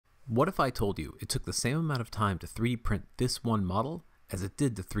What if I told you it took the same amount of time to 3D print this one model as it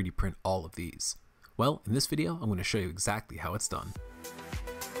did to 3D print all of these? Well, in this video, I'm going to show you exactly how it's done.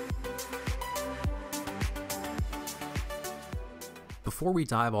 Before we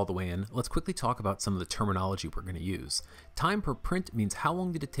dive all the way in, let's quickly talk about some of the terminology we're going to use. Time per print means how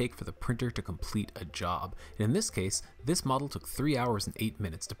long did it take for the printer to complete a job. And in this case, this model took 3 hours and 8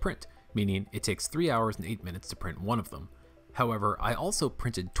 minutes to print, meaning it takes 3 hours and 8 minutes to print one of them. However, I also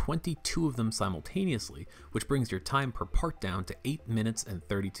printed 22 of them simultaneously, which brings your time per part down to 8 minutes and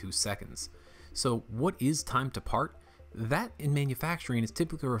 32 seconds. So what is time to part? That in manufacturing is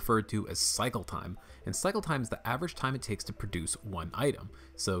typically referred to as cycle time, and cycle time is the average time it takes to produce one item.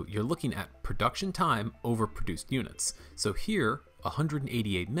 So you're looking at production time over produced units. So here,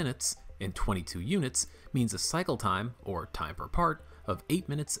 188 minutes and 22 units means a cycle time, or time per part, of 8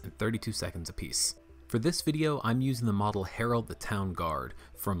 minutes and 32 seconds apiece. For this video, I'm using the model Harold the Town Guard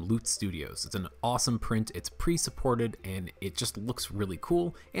from Loot Studios. It's an awesome print, it's pre-supported, and it just looks really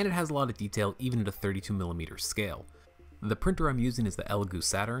cool, and it has a lot of detail even at a 32mm scale. The printer I'm using is the Elegoo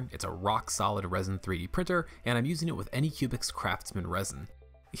Saturn. It's a rock-solid resin 3D printer, and I'm using it with Anycubic's Craftsman resin.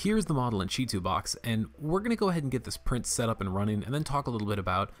 Here's the model in Cheat2 box, and we're going to go ahead and get this print set up and running, and then talk a little bit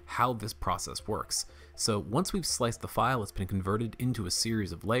about how this process works. So once we've sliced the file, it's been converted into a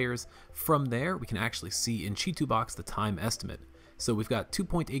series of layers. From there, we can actually see in Cheat2 box the time estimate. So we've got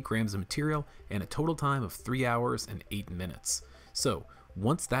 2.8 grams of material and a total time of 3 hours and 8 minutes. So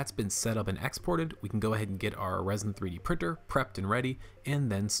once that's been set up and exported, we can go ahead and get our Resin 3D printer prepped and ready,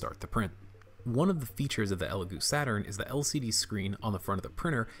 and then start the print. One of the features of the Elegoo Saturn is the LCD screen on the front of the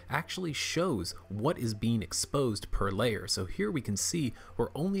printer actually shows what is being exposed per layer. So here we can see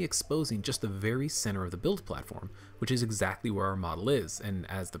we're only exposing just the very center of the build platform, which is exactly where our model is. And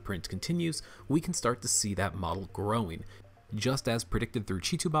as the print continues, we can start to see that model growing. Just as predicted through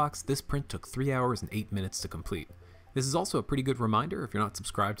Cheat2 box, this print took 3 hours and 8 minutes to complete. This is also a pretty good reminder, if you're not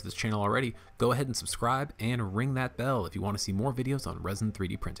subscribed to this channel already, go ahead and subscribe and ring that bell if you want to see more videos on resin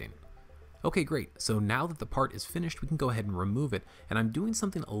 3D printing. Okay, great. So now that the part is finished, we can go ahead and remove it, and I'm doing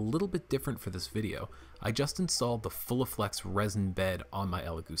something a little bit different for this video. I just installed the Fulament resin bed on my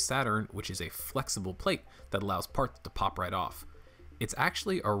Elegoo Saturn, which is a flexible plate that allows parts to pop right off. It's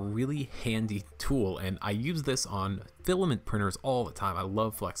actually a really handy tool, and I use this on filament printers all the time. I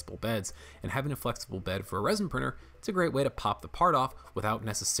love flexible beds, and having a flexible bed for a resin printer, it's a great way to pop the part off without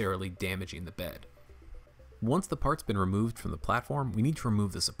necessarily damaging the bed. Once the part's been removed from the platform, we need to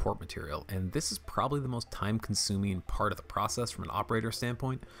remove the support material, and this is probably the most time-consuming part of the process from an operator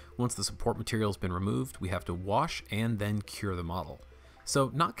standpoint. Once the support material has been removed, we have to wash and then cure the model. So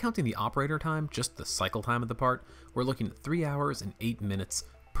not counting the operator time, just the cycle time of the part, we're looking at 3 hours and 8 minutes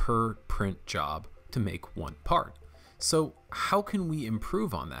per print job to make one part. So how can we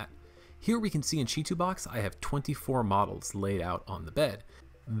improve on that? Here we can see in Cheat2 box, I have 24 models laid out on the bed.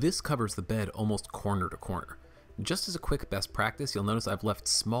 This covers the bed almost corner to corner. Just as a quick best practice, you'll notice I've left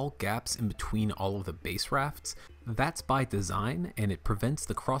small gaps in between all of the base rafts. That's by design, and it prevents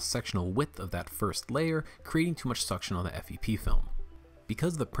the cross-sectional width of that first layer creating too much suction on the FEP film.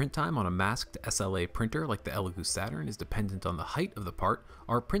 Because the print time on a masked SLA printer like the Elegoo Saturn is dependent on the height of the part,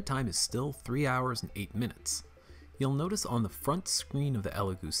 our print time is still 3 hours and 8 minutes. You'll notice on the front screen of the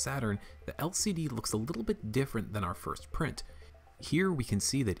Elegoo Saturn, the LCD looks a little bit different than our first print. Here we can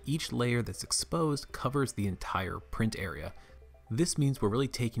see that each layer that's exposed covers the entire print area. This means we're really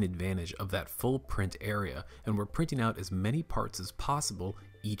taking advantage of that full print area, and we're printing out as many parts as possible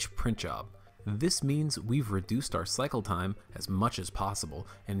each print job. This means we've reduced our cycle time as much as possible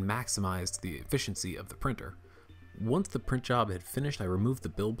and maximized the efficiency of the printer. Once the print job had finished, I removed the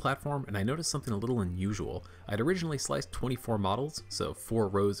build platform, and I noticed something a little unusual. I'd originally sliced 24 models, so 4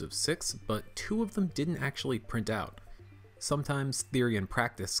 rows of 6, but 2 of them didn't actually print out. Sometimes theory and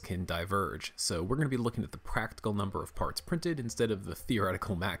practice can diverge, so we're going to be looking at the practical number of parts printed instead of the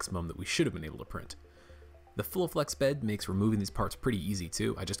theoretical maximum that we should have been able to print. The Fulament bed makes removing these parts pretty easy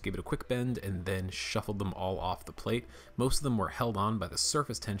too. I just gave it a quick bend and then shuffled them all off the plate. Most of them were held on by the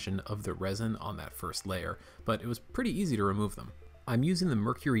surface tension of the resin on that first layer, but it was pretty easy to remove them. I'm using the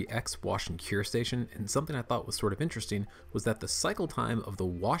Mercury X wash and cure station, and something I thought was sort of interesting was that the cycle time of the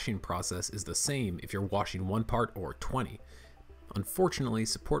washing process is the same if you're washing one part or 20. Unfortunately,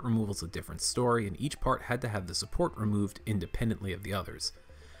 support removal is a different story, and each part had to have the support removed independently of the others.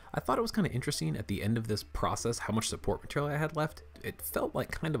 I thought it was kind of interesting at the end of this process how much support material I had left. It felt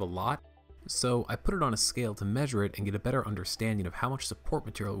like kind of a lot, so I put it on a scale to measure it and get a better understanding of how much support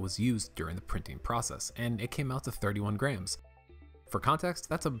material was used during the printing process, and it came out to 31 grams. For context,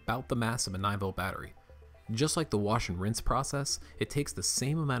 that's about the mass of a 9-volt battery. Just like the wash and rinse process, it takes the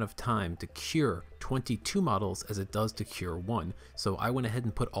same amount of time to cure 22 models as it does to cure one. So I went ahead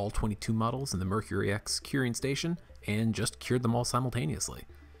and put all 22 models in the Mercury X curing station and just cured them all simultaneously.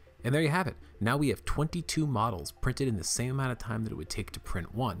 And there you have it. Now we have 22 models printed in the same amount of time that it would take to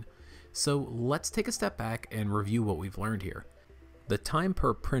print one. So let's take a step back and review what we've learned here. The time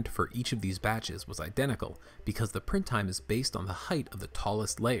per print for each of these batches was identical because the print time is based on the height of the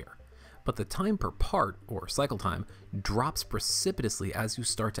tallest layer. But the time per part, or cycle time, drops precipitously as you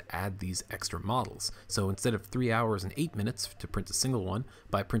start to add these extra models. So instead of 3 hours and 8 minutes to print a single one,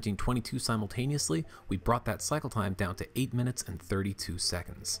 by printing 22 simultaneously, we brought that cycle time down to 8 minutes and 32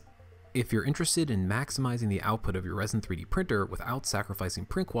 seconds. If you're interested in maximizing the output of your Resin 3D printer without sacrificing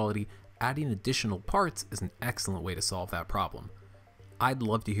print quality, adding additional parts is an excellent way to solve that problem. I'd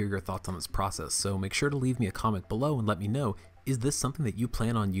love to hear your thoughts on this process, so make sure to leave me a comment below and let me know, is this something that you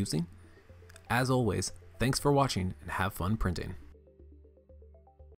plan on using? As always, thanks for watching and have fun printing.